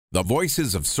The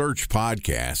Voices of Search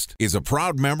podcast is a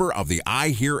proud member of the I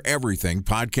Hear Everything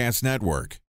podcast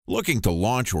network. Looking to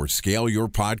launch or scale your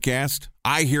podcast?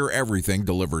 I Hear Everything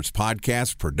delivers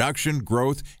podcast production,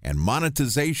 growth, and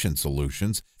monetization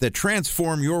solutions that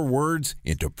transform your words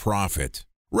into profit.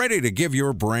 Ready to give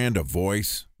your brand a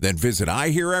voice? Then visit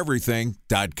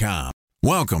iheareverything.com.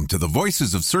 Welcome to the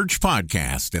Voices of Search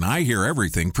podcast and I Hear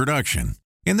Everything production.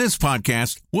 In this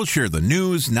podcast, we'll share the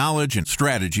news, knowledge, and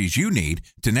strategies you need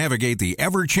to navigate the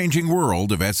ever-changing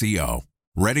world of SEO.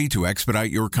 Ready to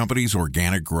expedite your company's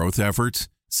organic growth efforts?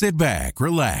 Sit back,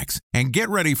 relax, and get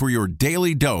ready for your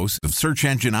daily dose of search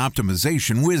engine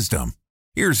optimization wisdom.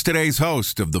 Here's today's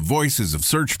host of the Voices of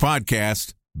Search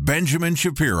podcast, Benjamin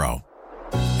Shapiro.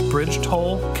 Bridge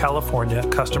toll, California,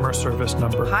 customer service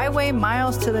number. Highway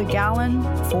miles to the gallon,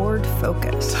 Ford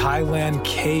Focus. Thailand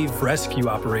cave rescue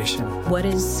operation. What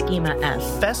is Schema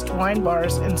F? Best wine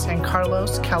bars in San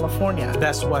Carlos, California.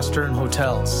 Best Western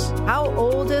hotels. How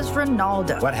old is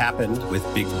Ronaldo? What happened with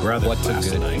Big Brother? What's a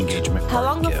good engagement? How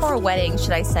long before a wedding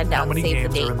should I send out How many save the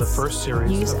games dates? are in the first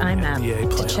series? Use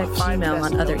IMAP to check email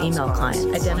on other email clients.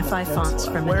 Identify fonts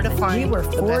from Where to an image. find We were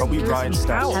 4 years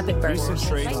out. Have it burn.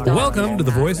 Welcome to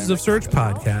the Voices of Search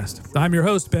podcast. I'm your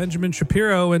host, Benjamin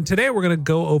Shapiro, and today we're going to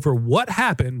go over what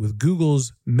happened with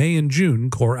Google's May and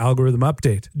June core algorithm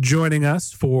update. Joining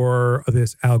us for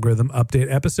this algorithm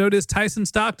update episode is Tyson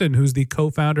Stockton, who's the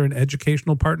co-founder and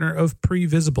educational partner of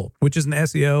Previsible, which is an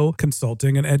SEO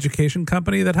consulting and education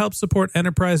company that helps support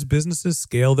enterprise businesses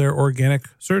scale their organic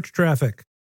search traffic.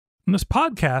 And this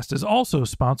podcast is also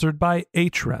sponsored by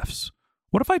Ahrefs.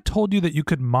 What if I told you that you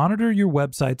could monitor your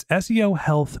website's SEO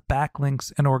health,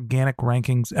 backlinks, and organic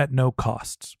rankings at no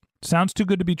costs? Sounds too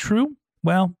good to be true?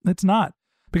 Well, it's not,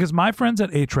 because my friends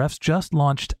at Ahrefs just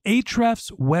launched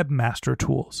Ahrefs Webmaster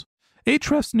Tools.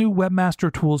 Ahrefs' new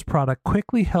Webmaster Tools product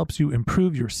quickly helps you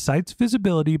improve your site's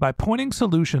visibility by pointing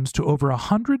solutions to over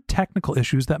 100 technical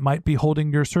issues that might be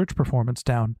holding your search performance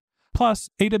down. Plus,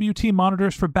 AWT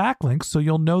monitors for backlinks so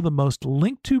you'll know the most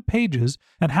linked to pages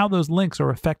and how those links are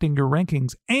affecting your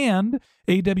rankings. And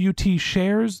AWT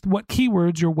shares what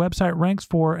keywords your website ranks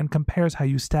for and compares how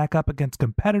you stack up against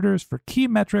competitors for key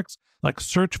metrics like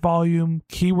search volume,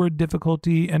 keyword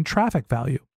difficulty, and traffic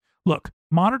value. Look,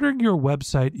 monitoring your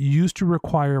website used to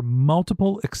require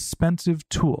multiple expensive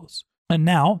tools. And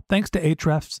now, thanks to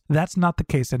Ahrefs, that's not the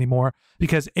case anymore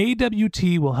because AWT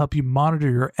will help you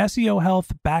monitor your SEO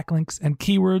health, backlinks, and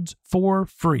keywords for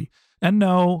free. And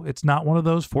no, it's not one of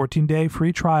those 14-day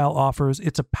free trial offers.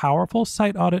 It's a powerful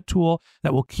site audit tool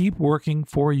that will keep working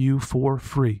for you for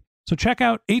free. So check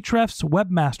out Ahrefs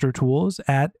Webmaster Tools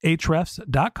at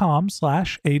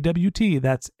ahrefs.com/AWT.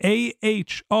 That's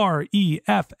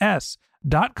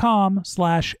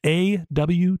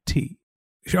ahrefs.com/AWT.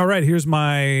 All right, here's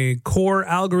my core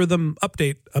algorithm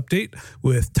update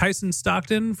with Tyson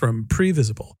Stockton from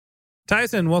Previsible.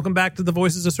 Tyson, welcome back to the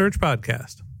Voices of Search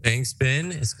podcast. Thanks,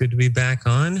 Ben. It's good to be back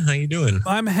on. How you doing?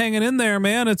 I'm hanging in there,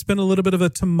 man. It's been a little bit of a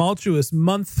tumultuous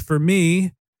month for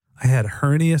me. I had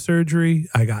hernia surgery.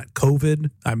 I got COVID.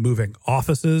 I'm moving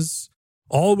offices,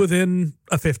 all within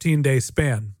a 15-day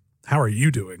span. How are you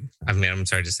doing? I mean, I'm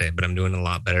sorry to say, but I'm doing a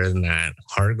lot better than that.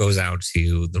 Heart goes out to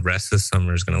you. The rest of the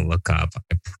summer is going to look up.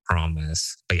 I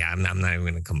promise. But yeah, I'm not even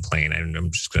going to complain.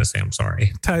 I'm just going to say I'm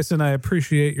sorry. Tyson, I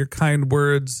appreciate your kind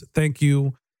words. Thank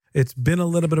you. It's been a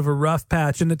little bit of a rough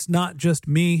patch, and it's not just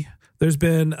me. There's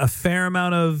been a fair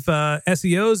amount of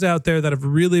SEOs out there that have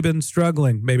really been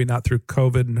struggling. Maybe not through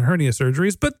COVID and hernia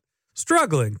surgeries, but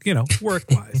struggling,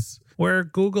 work-wise. Where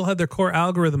Google had their core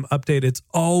algorithm update, it's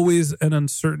always an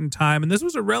uncertain time. And this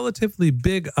was a relatively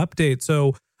big update.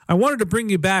 So I wanted to bring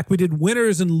you back. We did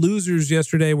winners and losers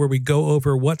yesterday where we go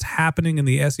over what's happening in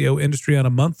the SEO industry on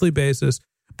a monthly basis.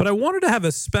 But I wanted to have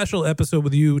a special episode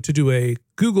with you to do a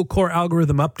Google core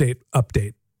algorithm update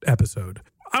episode.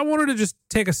 I wanted to just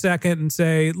take a second and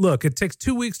say, look, it takes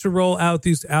 2 weeks to roll out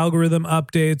these algorithm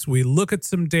updates. We look at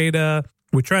some data.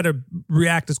 We try to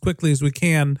react as quickly as we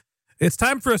can. It's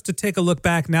time for us to take a look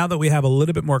back now that we have a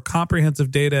little bit more comprehensive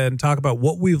data and talk about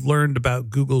what we've learned about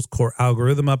Google's core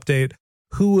algorithm update,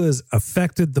 who was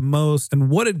affected the most, and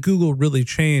what did Google really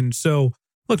change. So,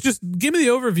 look, just give me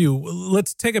the overview.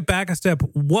 Let's take it back a step.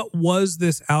 What was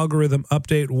this algorithm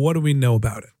update? What do we know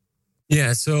about it?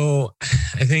 Yeah, so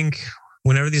I think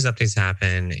whenever these updates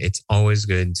happen, it's always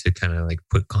good to kind of like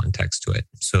put context to it.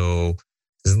 So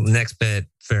the next bit,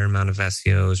 fair amount of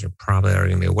SEOs are probably already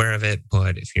going to be aware of it.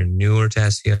 But if you're newer to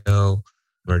SEO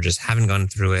or just haven't gone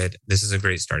through it, this is a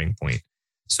great starting point.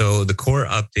 So the core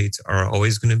updates are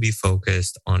always going to be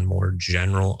focused on more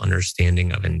general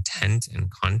understanding of intent and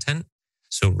content.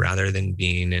 So rather than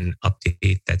being an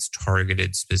update that's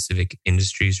targeted specific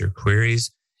industries or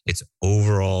queries, it's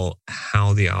overall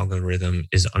how the algorithm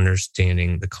is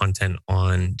understanding the content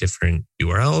on different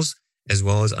URLs, as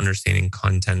well as understanding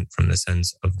content from the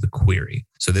sense of the query.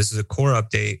 So this is a core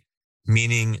update,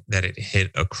 meaning that it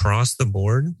hit across the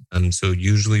board. So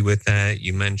usually with that,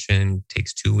 you mentioned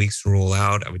takes 2 weeks to roll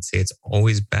out. I would say it's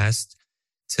always best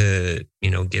to,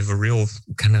 give a real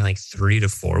kind of like 3 to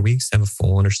 4 weeks to have a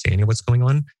full understanding of what's going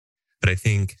on. But I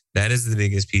think that is the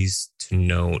biggest piece to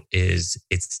note is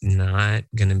it's not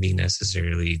going to be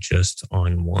necessarily just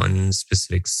on one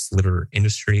specific sliver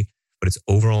industry, but it's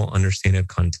overall understanding of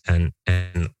content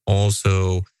and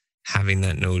also having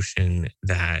that notion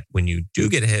that when you do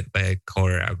get hit by a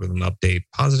core algorithm update,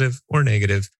 positive or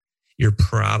negative, you're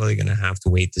probably going to have to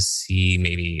wait to see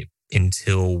maybe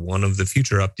until one of the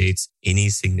future updates, any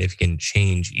significant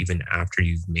change, even after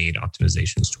you've made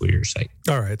optimizations to your site.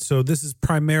 All right. So this is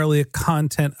primarily a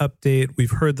content update.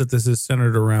 We've heard that this is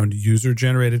centered around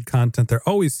user-generated content. There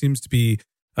always seems to be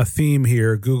a theme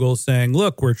here. Google saying,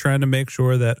 look, we're trying to make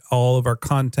sure that all of our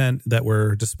content that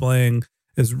we're displaying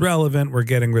is relevant. We're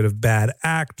getting rid of bad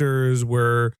actors.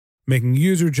 We're making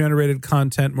user-generated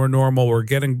content more normal. We're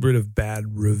getting rid of bad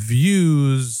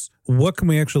reviews. What can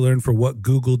we actually learn for what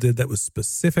Google did that was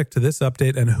specific to this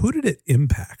update, and who did it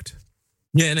impact?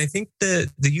 Yeah, and I think the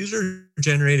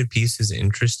user-generated piece is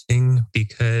interesting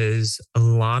because a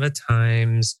lot of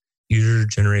times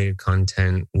user-generated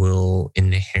content will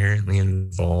inherently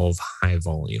involve high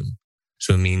volume.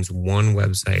 So it means one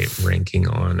website ranking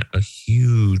on a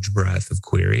huge breadth of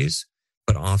queries,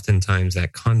 but oftentimes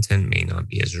that content may not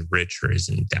be as rich or as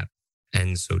in-depth.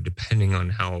 And so depending on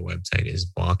how a website is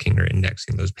blocking or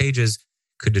indexing those pages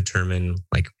could determine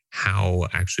like how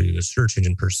actually the search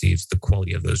engine perceives the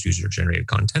quality of those user-generated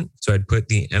content. So I'd put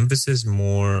the emphasis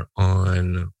more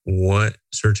on what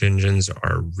search engines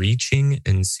are reaching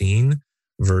and seeing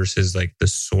versus like the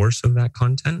source of that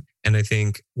content. And I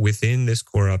think within this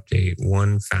core update,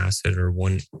 one facet or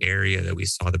one area that we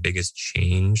saw the biggest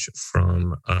change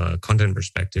from a content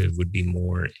perspective would be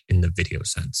more in the video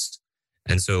sense.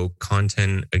 And so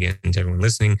content, again, to everyone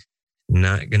listening,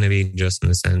 not going to be just in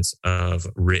the sense of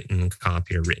written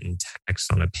copy or written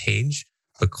text on a page,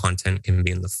 but content can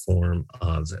be in the form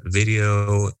of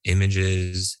video,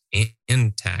 images,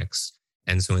 and text.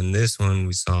 And so in this one,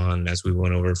 we saw, and as we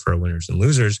went over for our winners and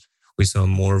losers, we saw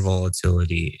more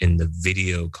volatility in the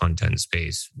video content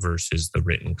space versus the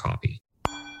written copy.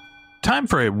 Time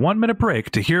for a 1-minute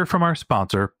break to hear from our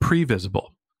sponsor, Previsible.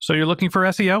 So you're looking for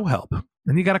SEO help,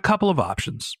 and you got a couple of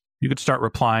options. You could start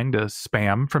replying to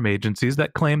spam from agencies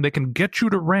that claim they can get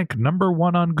you to rank number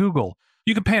 1 on Google.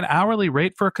 You can pay an hourly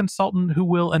rate for a consultant who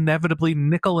will inevitably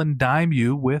nickel and dime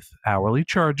you with hourly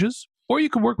charges. Or you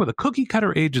can work with a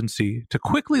cookie-cutter agency to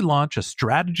quickly launch a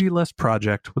strategy-less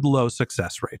project with low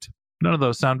success rate. None of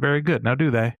those sound very good, now do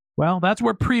they? Well, that's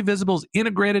where Previsible's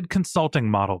integrated consulting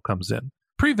model comes in.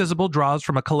 Previsible draws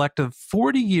from a collective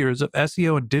 40 years of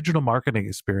SEO and digital marketing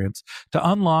experience to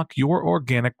unlock your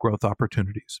organic growth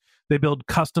opportunities. They build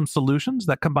custom solutions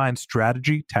that combine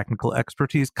strategy, technical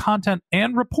expertise, content,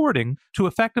 and reporting to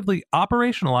effectively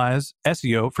operationalize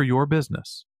SEO for your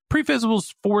business.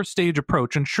 Previsible's 4-stage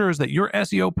approach ensures that your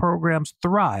SEO programs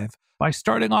thrive by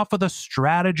starting off with a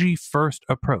strategy-first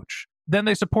approach. Then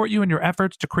they support you in your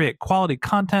efforts to create quality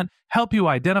content, help you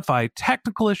identify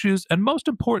technical issues, and most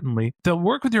importantly, they'll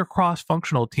work with your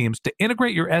cross-functional teams to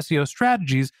integrate your SEO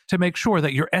strategies to make sure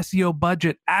that your SEO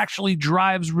budget actually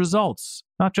drives results,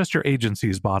 not just your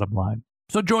agency's bottom line.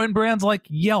 So join brands like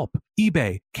Yelp,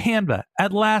 eBay, Canva,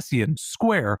 Atlassian,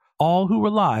 Square, all who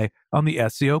rely on the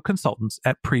SEO consultants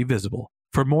at Previsible.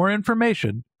 For more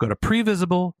information, go to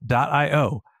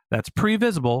previsible.io. That's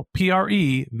Previsible,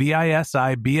 Previsible.io.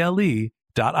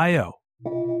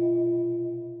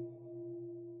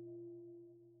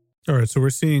 All right, so we're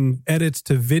seeing edits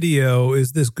to video.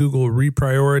 Is this Google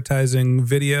reprioritizing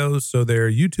videos so their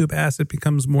YouTube asset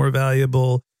becomes more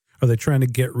valuable? Are they trying to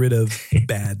get rid of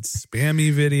bad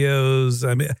spammy videos?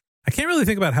 I mean, I can't really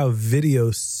think about how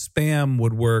video spam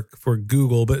would work for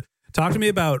Google, but talk to me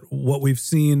about what we've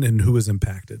seen and who is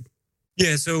impacted.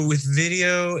 Yeah, so with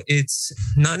video, it's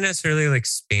not necessarily like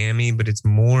spammy, but it's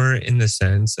more in the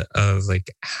sense of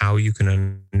like how you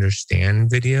can understand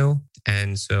video.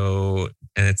 And it's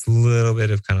a little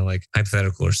bit of kind of like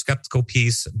hypothetical or skeptical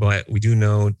piece, but we do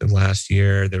know that last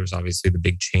year there was obviously the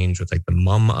big change with like the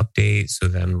MUM update. So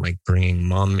them like bringing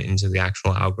MUM into the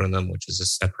actual algorithm, which is a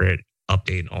separate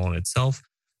update all in itself.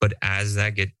 But as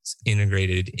that gets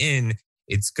integrated in,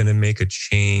 it's going to make a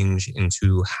change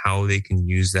into how they can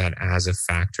use that as a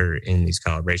factor in these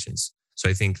calibrations. So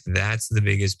I think that's the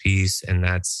biggest piece. And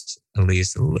that's at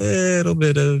least a little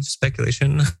bit of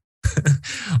speculation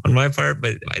on my part.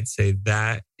 But I'd say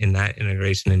that in that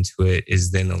integration into it is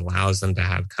then allows them to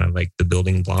have kind of like the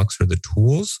building blocks or the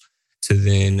tools to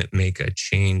then make a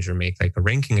change or make like a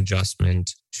ranking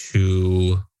adjustment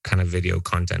to kind of video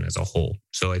content as a whole.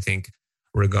 So I think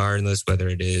regardless whether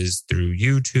it is through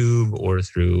YouTube or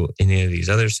through any of these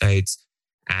other sites,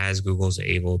 as Google's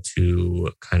able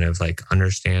to kind of like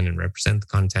understand and represent the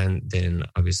content, then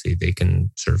obviously they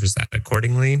can surface that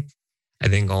accordingly. I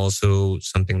think also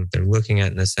something that they're looking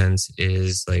at in a sense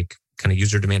is like kind of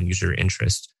user demand, user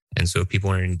interest. And so if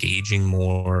people are engaging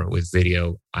more with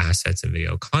video assets and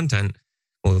video content,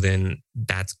 well, then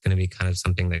that's going to be kind of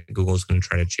something that Google's going to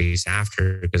try to chase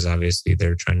after, because obviously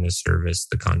they're trying to service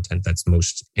the content that's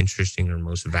most interesting or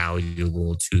most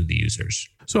valuable to the users.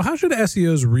 So how should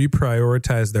SEOs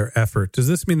reprioritize their effort? Does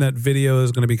this mean that video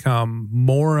is going to become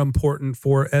more important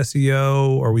for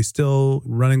SEO? Are we still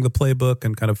running the playbook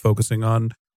and kind of focusing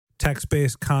on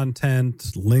text-based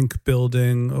content, link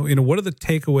building? You know, what are the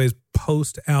takeaways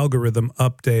post-algorithm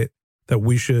update that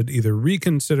we should either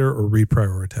reconsider or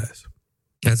reprioritize?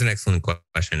 That's an excellent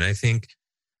question. I think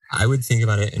I would think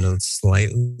about it in a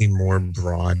slightly more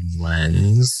broad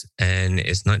lens. And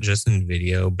it's not just in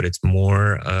video, but it's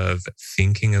more of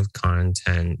thinking of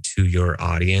content to your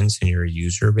audience and your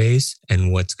user base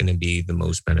and what's going to be the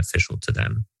most beneficial to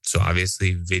them. So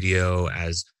obviously video,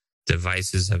 as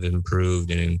devices have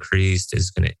improved and increased, is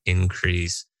going to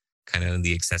increase kind of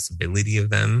the accessibility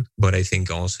of them. But I think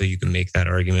also you can make that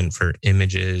argument for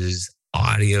images.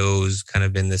 Audio's kind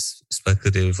of been this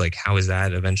speculative, like how is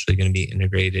that eventually going to be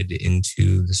integrated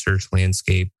into the search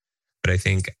landscape? But I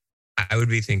think I would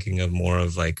be thinking of more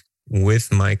of like with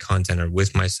my content or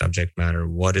with my subject matter,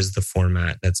 what is the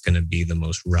format that's going to be the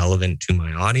most relevant to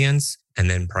my audience? And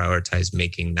then prioritize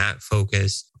making that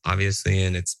focus. Obviously,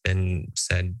 and it's been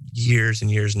said years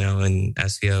and years now in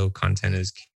SEO, content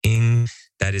is king.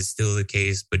 That is still the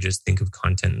case, but just think of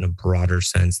content in a broader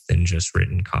sense than just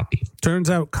written copy. Turns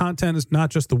out content is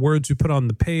not just the words you put on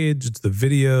the page, it's the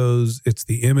videos, it's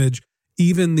the image,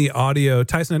 even the audio.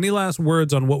 Tyson, any last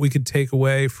words on what we could take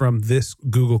away from this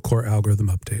Google Core Algorithm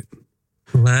update?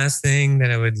 Last thing that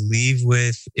I would leave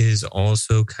with is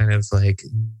also kind of like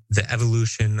the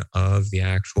evolution of the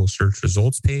actual search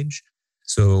results page.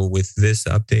 So with this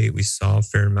update, we saw a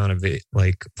fair amount of it,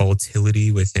 like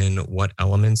volatility within what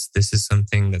elements. This is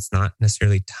something that's not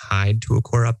necessarily tied to a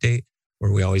core update,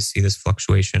 where we always see this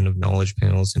fluctuation of knowledge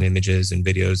panels and images and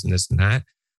videos and this and that.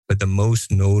 But the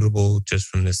most notable just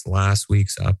from this last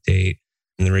week's update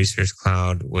in the Research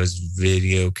Cloud was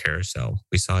video carousel.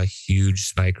 We saw a huge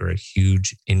spike or a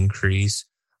huge increase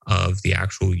of the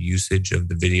actual usage of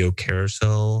the video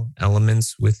carousel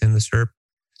elements within the SERP.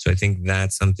 So I think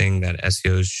that's something that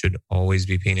SEOs should always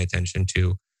be paying attention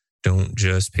to. Don't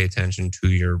just pay attention to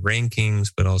your rankings,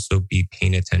 but also be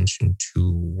paying attention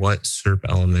to what SERP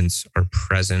elements are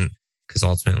present, because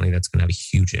ultimately that's going to have a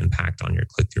huge impact on your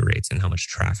click-through rates and how much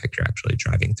traffic you're actually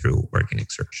driving through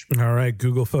organic search. All right,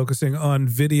 Google focusing on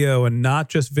video, and not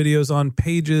just videos on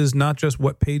pages, not just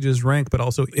what pages rank, but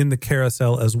also in the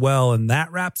carousel as well. And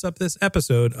that wraps up this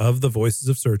episode of the Voices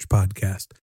of Search podcast.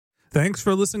 Thanks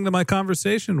for listening to my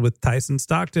conversation with Tyson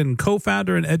Stockton,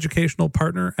 co-founder and educational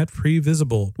partner at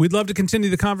Previsible. We'd love to continue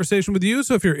the conversation with you,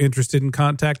 so if you're interested in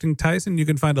contacting Tyson, you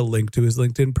can find a link to his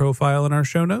LinkedIn profile in our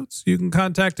show notes. You can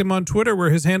contact him on Twitter,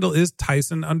 where his handle is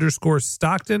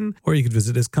Tyson_Stockton, or you can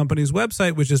visit his company's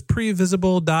website, which is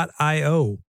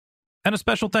previsible.io. And a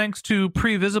special thanks to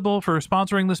Previsible for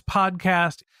sponsoring this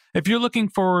podcast. If you're looking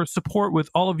for support with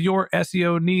all of your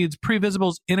SEO needs,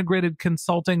 Previsible's integrated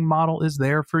consulting model is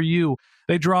there for you.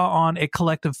 They draw on a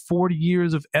collective 40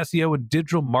 years of SEO and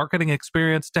digital marketing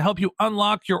experience to help you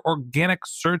unlock your organic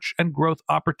search and growth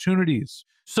opportunities.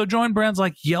 So join brands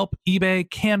like Yelp, eBay,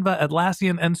 Canva,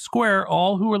 Atlassian, and Square,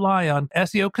 all who rely on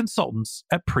SEO consultants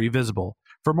at Previsible.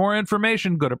 For more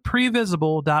information, go to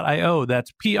previsible.io.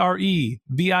 That's previsible.io.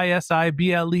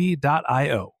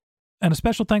 And a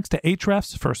special thanks to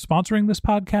Ahrefs for sponsoring this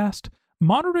podcast.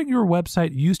 Monitoring your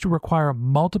website used to require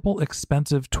multiple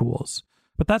expensive tools,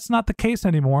 but that's not the case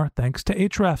anymore thanks to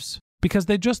Ahrefs, because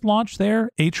they just launched their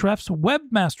Ahrefs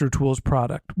Webmaster Tools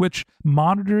product, which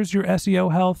monitors your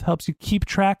SEO health, helps you keep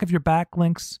track of your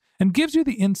backlinks, and gives you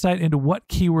the insight into what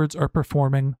keywords are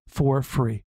performing for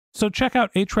free. So check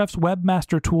out Ahrefs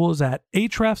Webmaster Tools at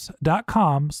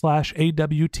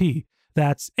ahrefs.com/AWT.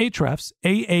 That's Ahrefs,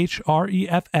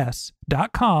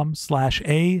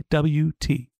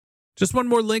 AHREFS.com/AWT. Just one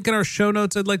more link in our show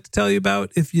notes I'd like to tell you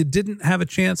about. If you didn't have a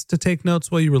chance to take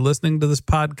notes while you were listening to this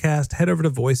podcast, head over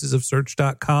to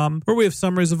voicesofsearch.com, where we have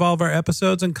summaries of all of our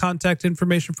episodes and contact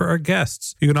information for our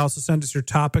guests. You can also send us your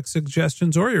topic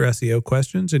suggestions or your SEO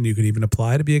questions, and you can even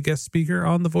apply to be a guest speaker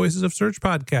on the Voices of Search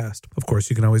podcast. Of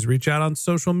course, you can always reach out on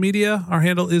social media. Our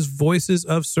handle is Voices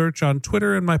of Search on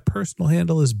Twitter, and my personal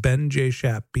handle is Ben J.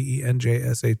 Shap,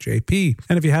 BenJShap.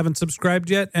 And if you haven't subscribed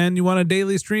yet and you want a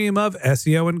daily stream of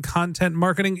SEO and content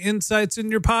marketing insights in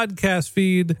your podcast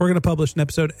feed, we're going to publish an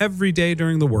episode every day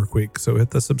during the work week. So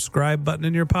hit the subscribe button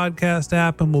in your podcast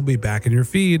app and we'll be back in your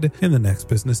feed in the next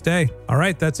business day. All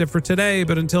right, that's it for today.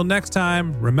 But until next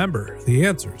time, remember, the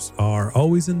answers are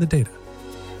always in the data.